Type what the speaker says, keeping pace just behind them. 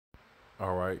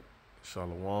All right,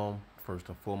 Shalom. First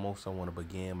and foremost, I want to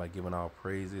begin by giving all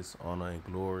praises, honor, and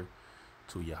glory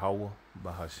to Yahweh,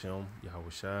 Bahashem, Yahweh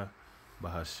Shai,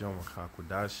 Bahashem,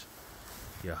 Hakwadash,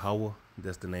 Yahweh.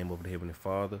 That's the name of the Heavenly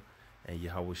Father, and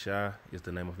Yahweh Shai is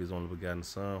the name of His only begotten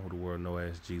Son, who the world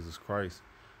knows as Jesus Christ.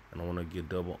 And I want to give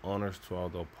double honors to all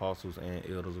the apostles and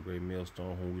elders of Great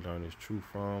Millstone, whom we learn this truth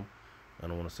from.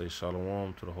 And I want to say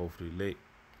Shalom to the hopefully elect.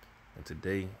 And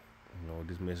today,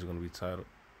 this message is going to be titled,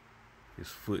 "His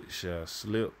foot shall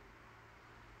slip,"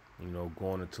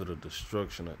 going into the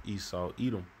destruction of Esau,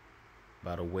 Edom,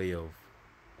 by the way of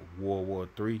World War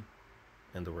III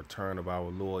and the return of our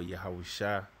Lord Yahweh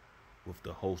Shai with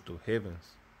the host of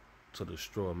heavens to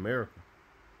destroy America.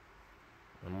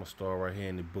 And I'm going to start right here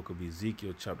in the book of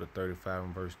Ezekiel, chapter 35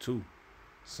 and verse 2.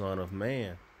 "Son of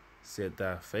man, set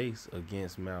thy face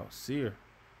against Mount Seir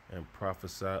and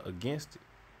prophesy against it."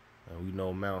 And we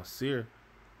know Mount Seir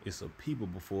is a people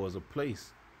before it's a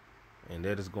place. And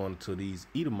that is going to these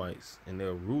Edomites and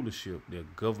their rulership, their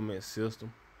government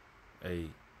system. The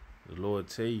Lord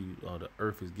tell you the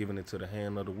earth is given into the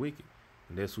hand of the wicked.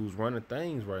 And that's who's running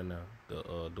things right now.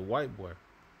 The white boy,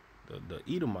 the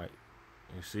Edomite.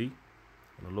 You see?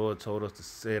 And the Lord told us to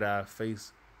set our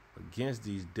face against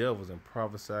these devils and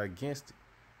prophesy against it.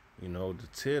 To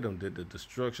tell them that the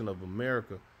destruction of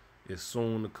America is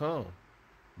soon to come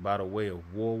by the way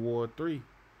of World War III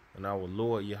and our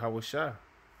Lord Yahweh Shai.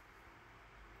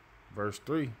 Verse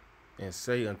 3, "And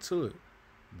say unto it,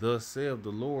 Thus saith the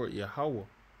Lord Yahweh,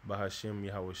 Bahashem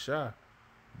Yahweh Shai,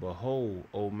 Behold,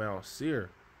 O Mount Seir,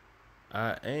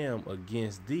 I am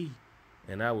against thee,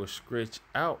 and I will stretch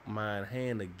out mine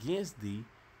hand against thee,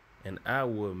 and I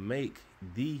will make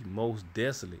thee most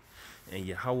desolate." And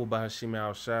Yahweh Bahashem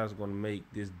Yahweh Shai is going to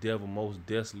make this devil most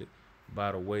desolate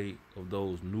by the way of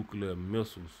those nuclear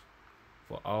missiles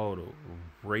for all the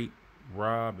rape,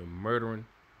 rob, and murdering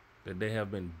that they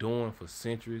have been doing for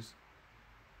centuries,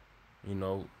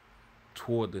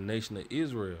 toward the nation of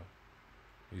Israel.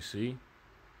 You see?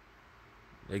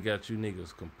 They got you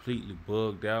niggas completely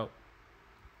bugged out,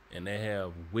 and they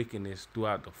have wickedness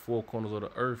throughout the four corners of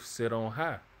the earth set on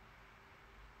high.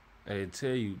 They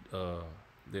tell you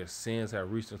their sins have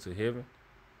reached into heaven,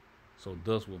 so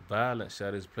thus with violence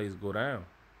shall this place go down.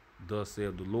 Thus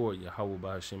saith the Lord Yahweh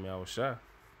Bahashem Yahweh Shai.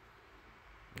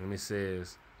 And it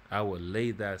says, "I will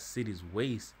lay thy cities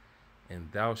waste,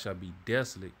 and thou shalt be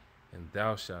desolate, and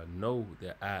thou shalt know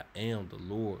that I am the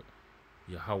Lord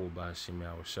Yahweh Bahashem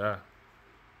Yahweh Shai."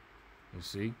 You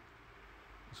see?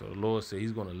 So the Lord said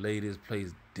He's going to lay this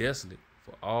place desolate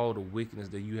for all the wickedness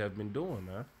that you have been doing,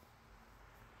 man.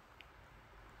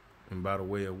 And by the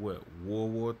way of what?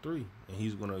 World War III. And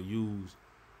He's going to use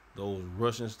those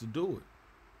Russians to do it.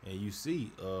 And you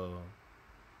see,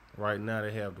 right now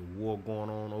they have the war going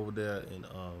on over there in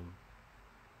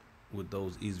with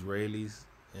those Israelis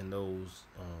and those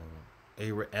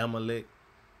Amalek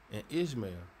and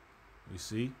Ishmael. You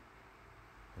see?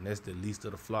 And that's the least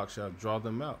of the flock shall draw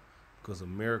them out, because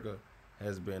America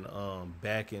has been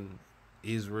backing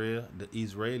Israel, the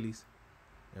Israelis,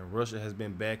 and Russia has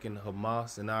been backing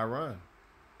Hamas and Iran.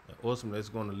 And ultimately, it's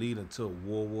going to lead into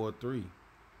World War III.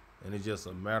 And it's just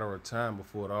a matter of time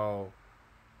before it all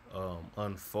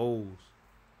unfolds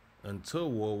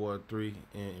until World War III,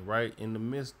 and right in the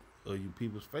midst of you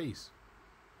people's face.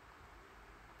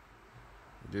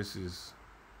 This is,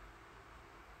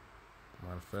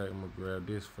 matter of fact, I'm going to grab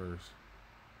this first.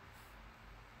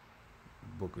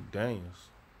 Book of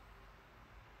Daniels.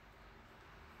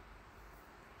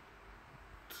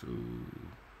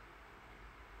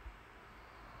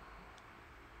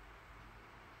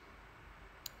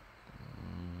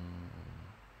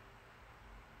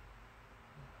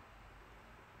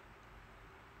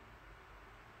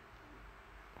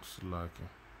 Slacking.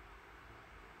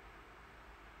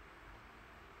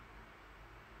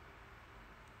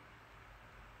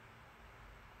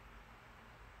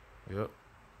 Yep.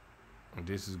 And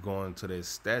this is going to that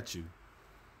statue.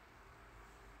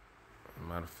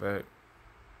 Matter of fact,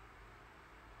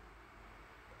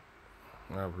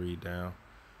 I'll read down.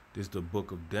 This is the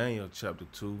book of Daniel, chapter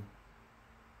 2,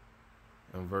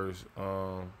 and verse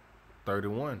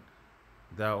 31.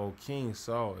 "Thou, O king,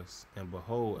 sawest, and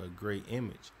behold, a great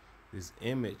image. This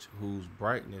image, whose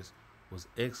brightness was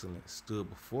excellent, stood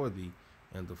before thee,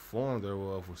 and the form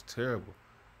thereof was terrible.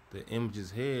 The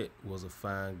image's head was of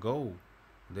fine gold."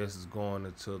 This is going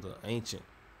into the ancient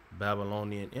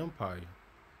Babylonian Empire.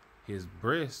 "His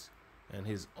breast and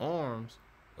his arms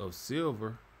of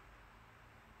silver,"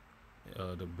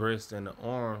 the breast and the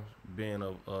arms being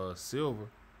of silver,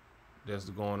 that's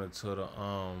going into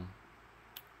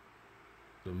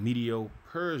the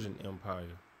Medo-Persian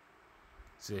Empire.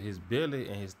 Said his belly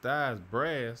and his thighs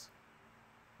brass,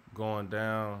 going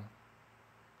down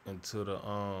into the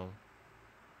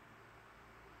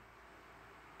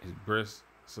his breast,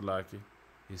 Salaki.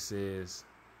 It says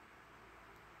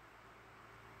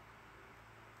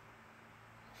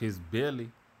his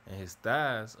belly and his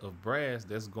thighs of brass,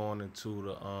 that's going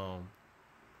into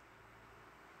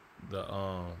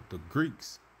the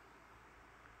Greeks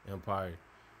empire,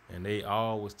 and they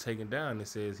all was taken down. It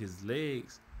says his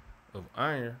legs of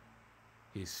iron,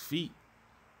 his feet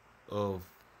of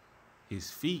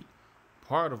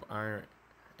part of iron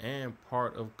and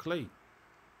part of clay.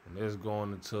 And that's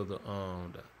going into the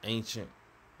ancient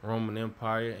Roman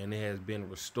Empire, and it has been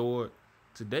restored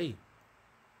today.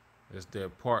 It's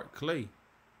that part clay,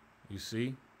 you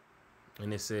see?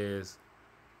 And it says,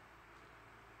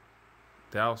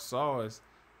 thou sawest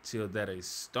till that a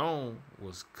stone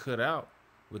was cut out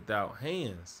without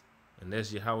hands, and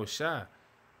that's Yahushua,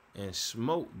 and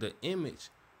smote the image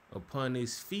upon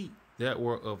his feet that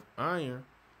were of iron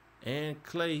and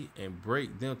clay, and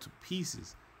break them to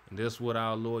pieces. And that's what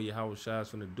our Lord Yahushua is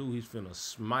finna do. He's finna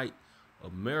smite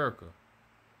America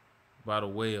by the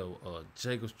way of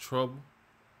Jacob's trouble.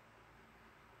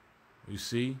 You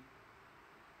see?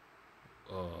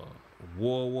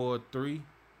 World War III.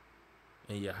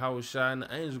 And Yahushua and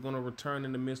the angels are going to return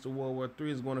in the midst of World War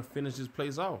III. Is going to finish this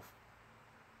place off.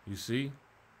 You see?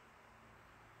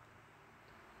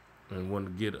 And want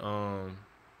to get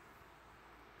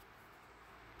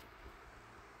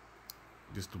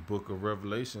just the book of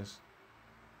Revelations,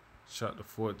 chapter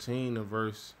 14 and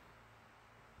verse,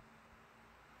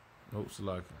 it's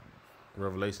like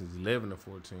Revelations 11 and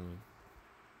 14.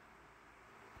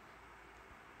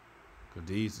 Because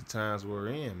these are the times we're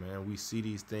in, man. We see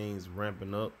these things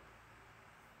ramping up.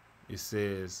 It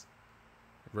says,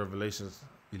 Revelations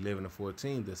 11 and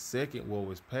 14, the second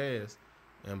woe is past,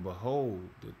 and behold,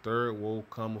 the third woe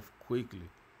cometh quickly.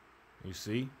 You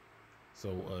see? So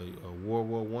World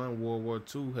War I, World War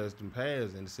II has been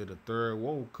passed, and it said the third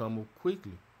woe cometh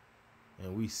quickly.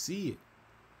 And we see it.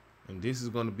 And this is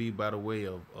going to be by the way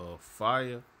of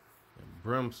fire and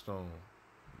brimstone.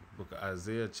 Book of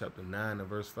Isaiah chapter 9 and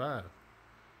verse 5.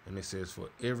 And it says, for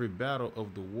every battle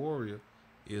of the warrior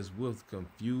is with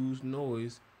confused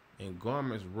noise and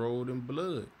garments rolled in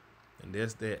blood. And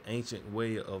that's that ancient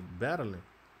way of battling.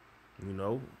 You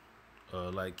know,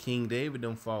 like King David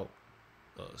them fought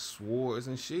swords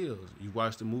and shields. You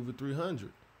watch the movie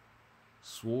 300.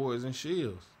 Swords and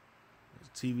shields. It's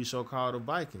a TV show called The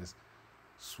Vikings.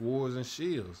 Swords and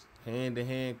shields.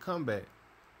 Hand-to-hand combat.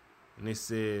 And it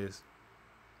says,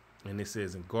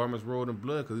 in garments rolled in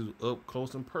blood, because it was up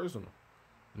close and personal.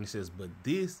 And it says, but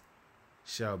this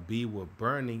shall be with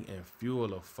burning and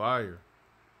fuel of fire.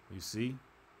 You see?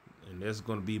 And that's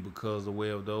going to be because of the way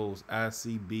of those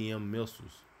ICBM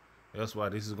missiles. That's why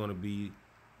this is going to be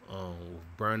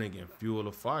burning and fuel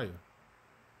of fire.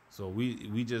 So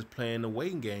we just playing the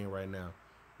waiting game right now.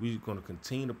 We're going to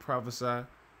continue to prophesy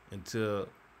until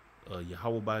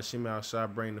Yahweh Ba'Shem Al-Shai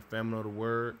bring the famine of the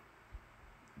word.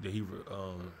 That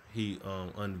he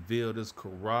unveiled this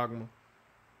charagma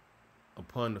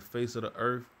upon the face of the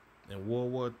earth, and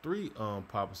World War III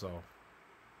pops off.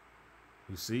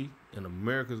 You see? And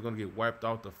America is going to get wiped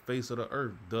off the face of the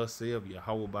earth. Thus saith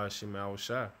Yahweh Ba'Shem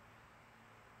Al-Shai.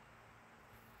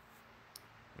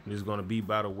 And it's going to be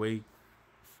by the way,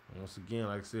 once again,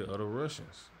 like I said, of the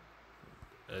Russians.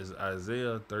 As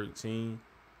Isaiah 13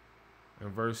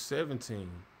 and verse 17.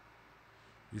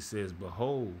 It says,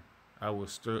 behold, I will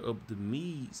stir up the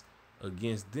Medes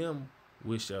against them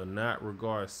which shall not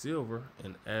regard silver,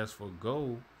 and as for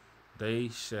gold, they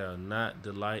shall not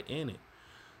delight in it.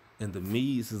 And the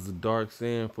Medes is a dark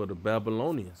saying for the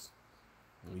Babylonians.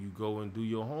 When you go and do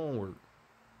your homework,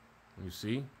 you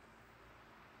see?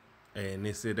 And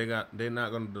they said they're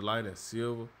not going to delight in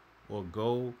silver or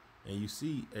gold. And you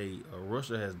see,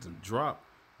 Russia has dropped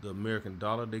the American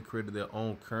dollar. They created their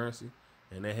own currency,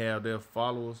 and they have their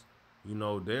followers, you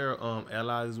know, their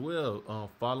allies as well,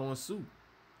 following suit.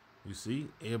 You see,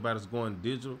 everybody's going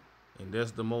digital, and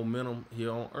that's the momentum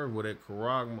here on earth where that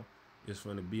charagma is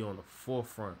going to be on the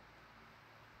forefront.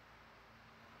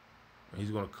 And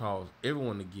he's going to cause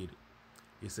everyone to get it.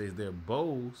 It says their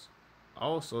bows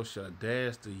also shall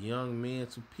dash the young men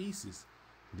to pieces.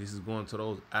 This is going to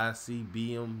those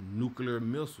ICBM nuclear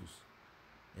missiles.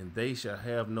 And they shall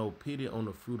have no pity on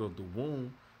the fruit of the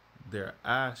womb. Their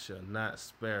eye shall not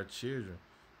spare children.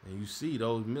 And you see,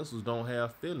 those missiles don't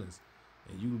have feelings.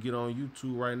 And you can get on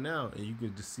YouTube right now, and you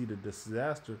can just see the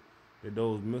disaster that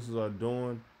those missiles are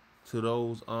doing to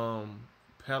those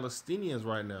Palestinians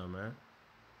right now, man.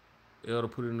 Elder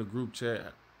put it in the group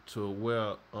chat to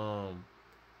where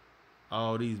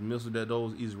all these missiles that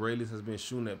those Israelis has been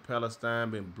shooting at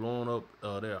Palestine, been blowing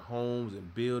up their homes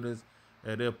and buildings,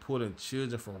 and they're pulling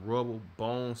children from rubble,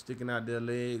 bones sticking out their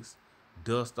legs,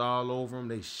 dust all over them.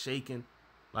 They shaking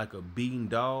like a beaten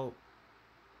dog.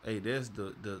 Hey, that's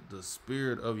the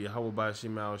spirit of Yahweh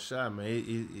Bashim Al Shai,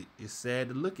 man. It's sad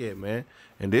to look at, man.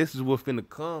 And this is what's finna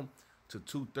come to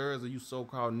 2/3 of you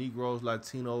so-called Negroes,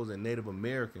 Latinos, and Native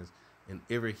Americans, and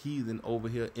every heathen over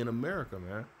here in America,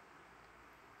 man.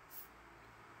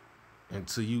 And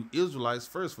to you Israelites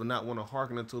first for not want to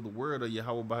hearken unto the word of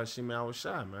Yahweh Bashim Al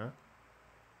Shai, man.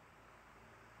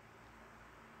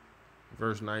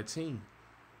 Verse 19.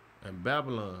 And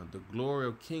Babylon, the glory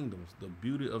of kingdoms, the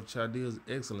beauty of Chaldea's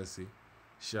excellency,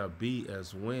 shall be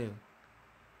as when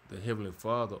the Heavenly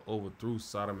Father overthrew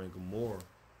Sodom and Gomorrah.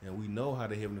 And we know how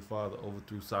the Heavenly Father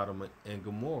overthrew Sodom and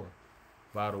Gomorrah,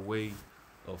 by the way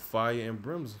of fire and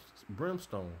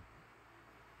brimstone.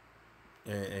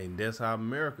 And that's how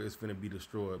America is finna be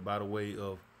destroyed, by the way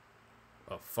of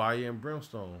fire and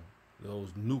brimstone.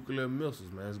 Those nuclear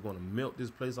missiles, man, it's going to melt this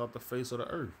place off the face of the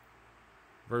earth.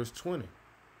 Verse 20.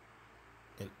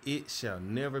 And it shall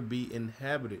never be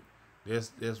inhabited.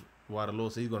 That's why the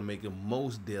Lord said he's going to make it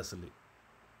most desolate.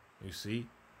 You see,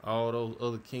 all those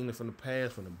other kingdoms from the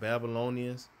past, from the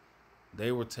Babylonians,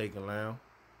 they were taken down.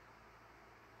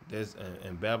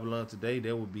 And Babylon today,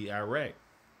 that would be Iraq.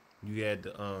 You had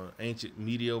the ancient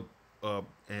Media,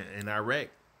 and Iraq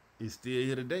is still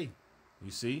here today.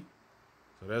 You see,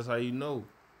 so that's how you know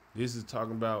this is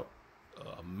talking about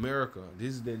America.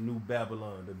 This is the new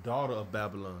Babylon, the daughter of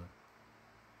Babylon.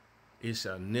 It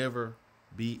shall never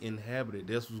be inhabited.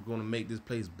 That's what's going to make this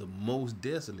place the most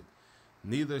desolate.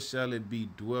 Neither shall it be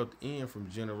dwelt in from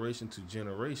generation to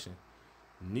generation.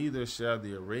 Neither shall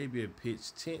the Arabian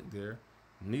pitch tent there.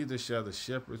 Neither shall the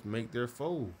shepherds make their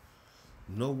fold.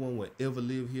 No one will ever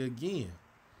live here again.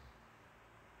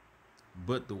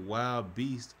 But the wild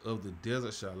beasts of the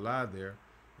desert shall lie there,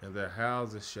 and their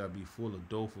houses shall be full of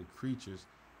doleful creatures,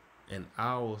 and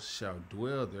owls shall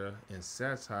dwell there, and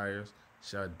satyrs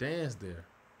shall dance there.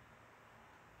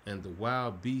 And the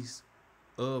wild beasts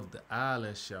of the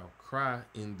island shall cry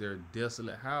in their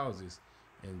desolate houses,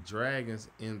 and dragons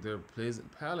in their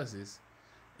pleasant palaces.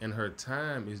 And her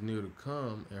time is near to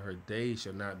come, and her days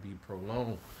shall not be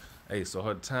prolonged. Hey, so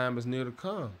her time is near to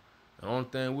come. The only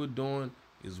thing we're doing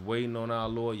is waiting on our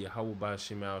Lord Yahweh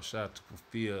Bashim Al Shai to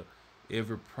fulfill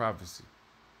every prophecy.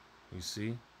 You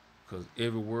see? Because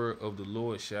every word of the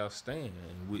Lord shall stand.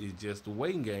 And it's just a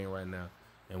waiting game right now.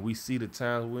 And we see the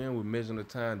times we're in. We're measuring the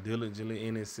time diligently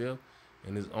in itself.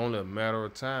 And it's only a matter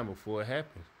of time before it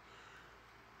happens.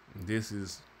 This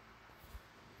is,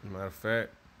 matter of fact,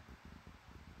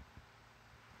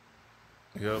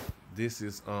 yep, this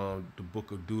is the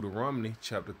book of Deuteronomy,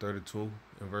 chapter 32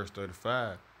 and verse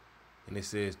 35. And it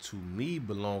says, to me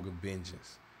belongeth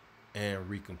vengeance and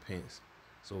recompense.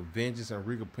 So vengeance and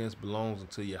recompense belongs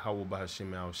unto Yahweh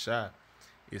B'Hashem Al Shai.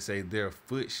 It says, their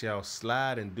foot shall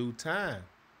slide in due time,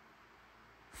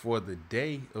 for the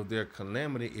day of their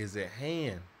calamity is at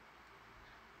hand,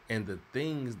 and the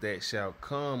things that shall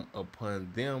come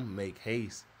upon them make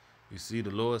haste. You see,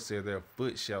 the Lord said their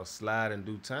foot shall slide in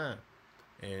due time.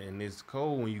 And it's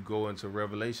cold when you go into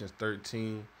Revelations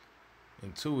 13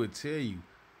 and 2. It tell you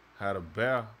how the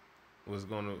bear was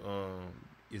gonna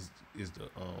is the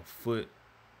foot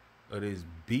of this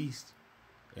beast,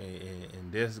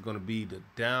 and that's gonna be the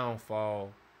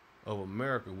downfall of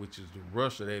America, which is the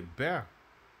rush of that bear.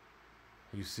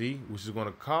 You see, which is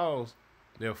gonna cause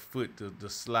their foot to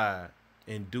slide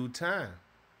in due time.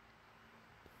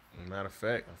 Matter of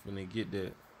fact, I'm finna get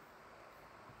that.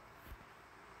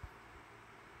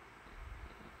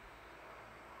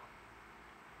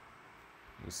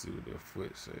 Let's see what their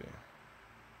foot say.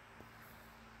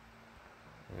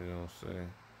 You know what I'm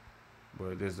saying?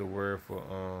 But there's a word for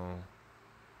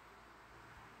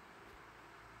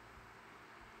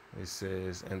it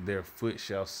says, and their foot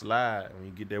shall slide. When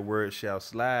you get that word shall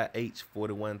slide,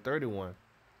 H4131,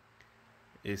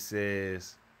 it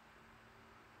says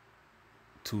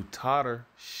to totter,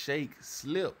 shake,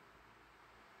 slip,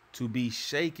 to be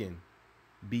shaken,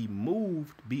 be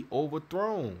moved, be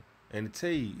overthrown. And it tell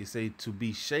you, it say to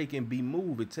be shaken, be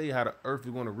moved. It tell you how the earth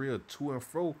is going to reel to and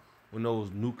fro when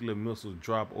those nuclear missiles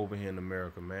drop over here in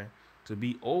America, man. To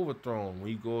be overthrown. When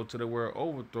you go to the word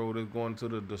overthrow, they're going to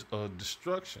the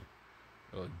destruction,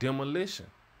 demolition.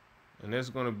 And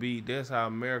that's how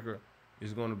America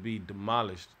is going to be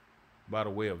demolished by the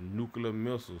way of nuclear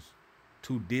missiles.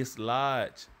 To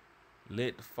dislodge,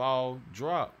 let fall,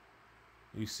 drop.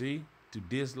 You see? To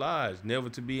dislodge, never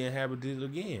to be inhabited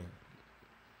again.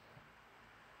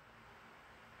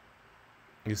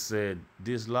 It said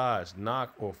dislodge,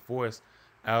 knock, or force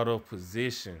out of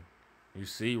position. You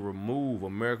see, remove.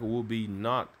 America will be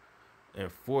knocked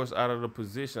and forced out of the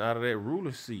position, out of that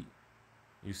ruler seat.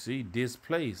 You see,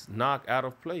 displace, knock out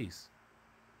of place.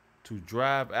 To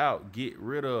drive out, get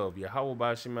rid of. Yahweh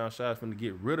by Shema Shai is going to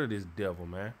get rid of this devil,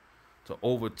 man. To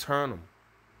overturn him.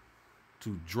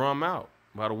 To drum out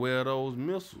by the way of those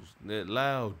missiles. That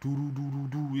loud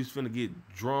doo-doo-doo-doo-doo is finna get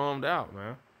drummed out,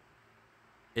 man.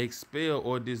 Expel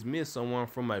or dismiss someone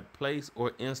from a place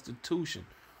or institution.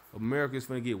 America is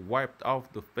finna get wiped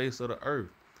off the face of the earth.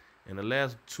 And the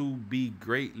last to be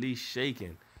greatly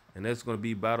shaken. And that's going to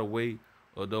be by the way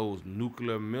of those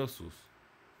nuclear missiles.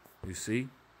 You see?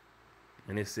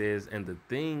 And it says, and the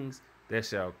things that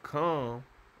shall come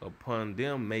upon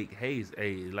them make haste.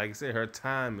 Hey, like I said, her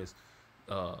time is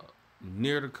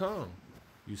near to come.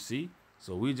 You see?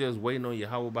 So we just waiting on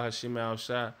Yahweh Bahashim Al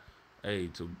Shai, hey,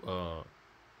 to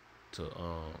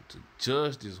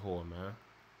judge this whore, man.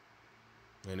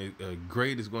 And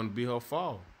great is going to be her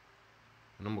fall.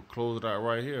 And I'm going to close it out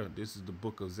right here. This is the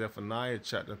book of Zephaniah,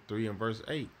 chapter 3 and verse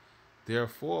 8.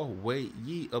 Therefore, wait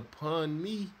ye upon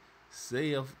me,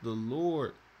 saith the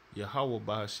Lord, Yahweh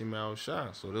Bahashim Al Shai.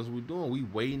 So that's what we're doing. We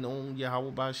waiting on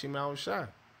Yahweh Bahashim Al Shai.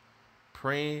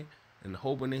 Praying and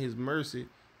hoping in his mercy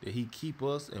that he keep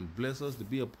us and bless us to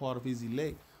be a part of his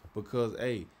elect. Because,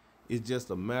 hey, it's just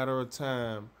a matter of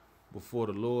time before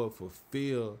the Lord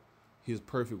fulfill his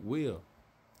perfect will,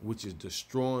 which is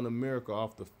destroying America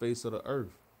off the face of the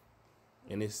earth.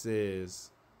 And it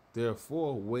says,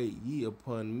 therefore, wait ye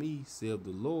upon me, saith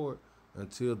the Lord,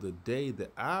 until the day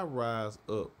that I rise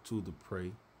up to the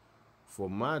prey. For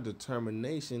my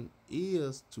determination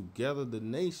is to gather the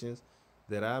nations,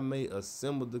 that I may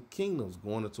assemble the kingdoms.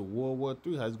 Going into World War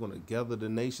III, how he's going to gather the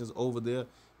nations over there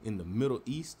in the Middle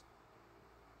East.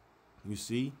 You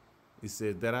see, it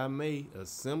says that I may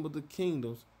assemble the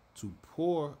kingdoms to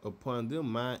pour upon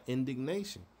them my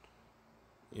indignation.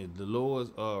 And the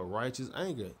Lord's righteous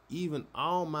anger, even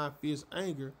all my fierce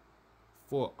anger,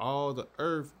 for all the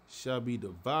earth shall be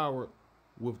devoured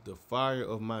with the fire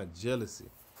of my jealousy.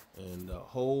 And the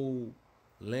whole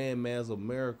landmass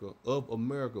of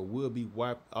America will be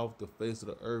wiped off the face of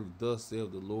the earth. Thus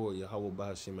saith the Lord, Yahweh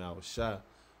Bahashim Al Shai,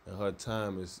 and her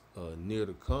time is near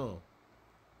to come.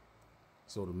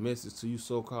 So the message to you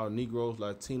so-called Negroes,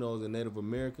 Latinos, and Native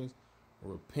Americans,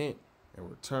 repent and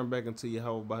return back into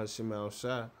Yahweh Bahashim Al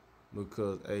Shai,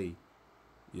 because, hey,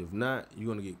 if not, you're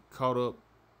going to get caught up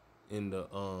in the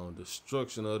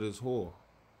destruction of this whore.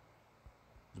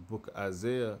 The book of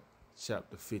Isaiah,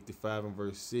 chapter 55 and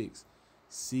verse 6.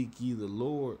 Seek ye the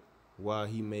Lord while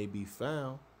he may be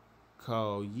found.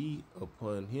 Call ye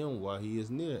upon him while he is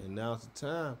near. And now's the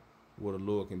time where the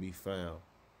Lord can be found.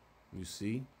 You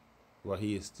see? While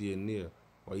he is still near.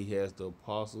 While he has the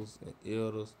apostles and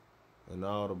elders and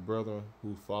all the brethren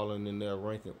who fallen in their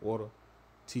rank and order,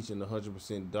 teaching the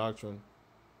 100% doctrine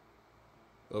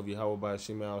of Yahweh by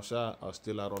Shema Al Shai, are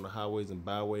still out on the highways and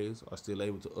byways, are still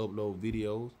able to upload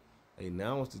videos. Hey,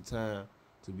 now is the time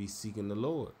to be seeking the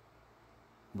Lord.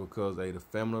 Because, hey, the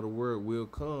famine of the word will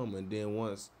come. And then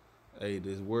once, hey,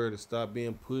 this word to stop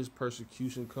being pushed,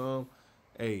 persecution come,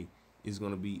 hey, it's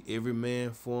going to be every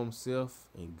man for himself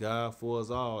and God for us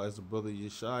all, as the brother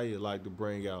Yeshaya like to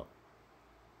bring out.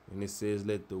 And it says,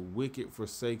 let the wicked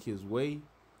forsake his way,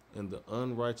 and the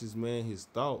unrighteous man his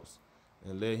thoughts,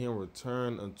 and let him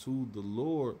return unto the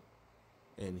Lord,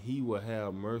 and he will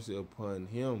have mercy upon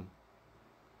him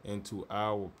and to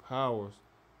our powers,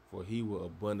 for he will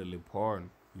abundantly pardon.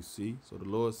 You see? So the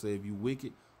Lord said, if you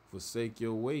wicked, forsake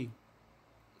your way,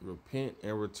 repent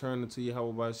and return unto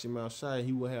Yahweh by Shema Shai,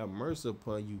 he will have mercy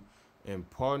upon you and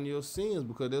pardon your sins,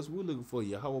 because that's what we're looking for,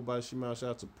 Yahweh by Shema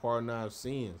Shai, to pardon our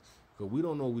sins, because we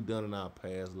don't know what we've done in our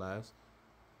past lives.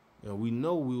 And we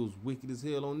know we was wicked as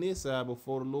hell on this side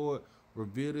before the Lord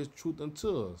revealed his truth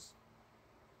unto us.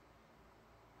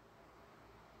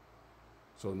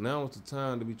 So now it's the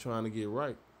time to be trying to get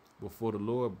right before the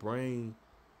Lord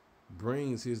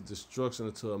brings his destruction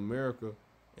into America,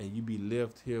 and you be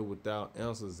left here without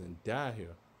answers and die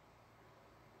here.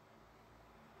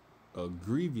 A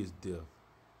grievous death.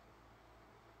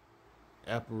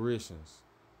 Apparitions.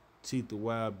 Teeth of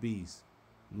wild beasts.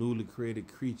 Newly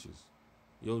created creatures.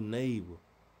 Your neighbor.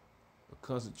 A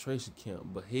concentration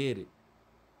camp. Beheaded.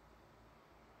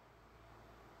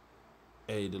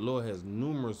 Hey, the Lord has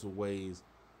numerous ways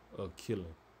of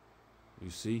killing. You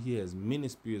see, he has many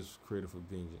spirits created for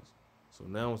vengeance. So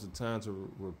now is the time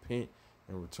to repent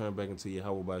and return back into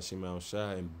Yahweh by Shema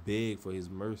Shai and beg for his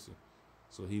mercy,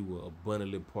 so he will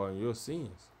abundantly pardon your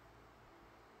sins.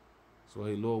 So,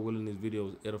 hey, Lord willing, this video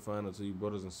is edifying unto you,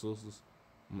 brothers and sisters.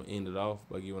 I'm going to end it off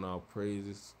by giving all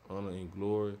praises, honor, and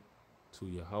glory to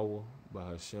Yahweh,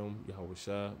 Bahashem, Yahweh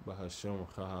Shai, Bahashem,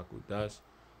 Rachahakudash.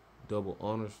 Double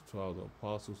honors to all the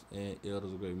apostles and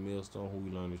elders of Great Millstone who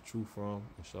we learn the truth from.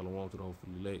 And shalom to the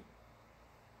hopefully elect.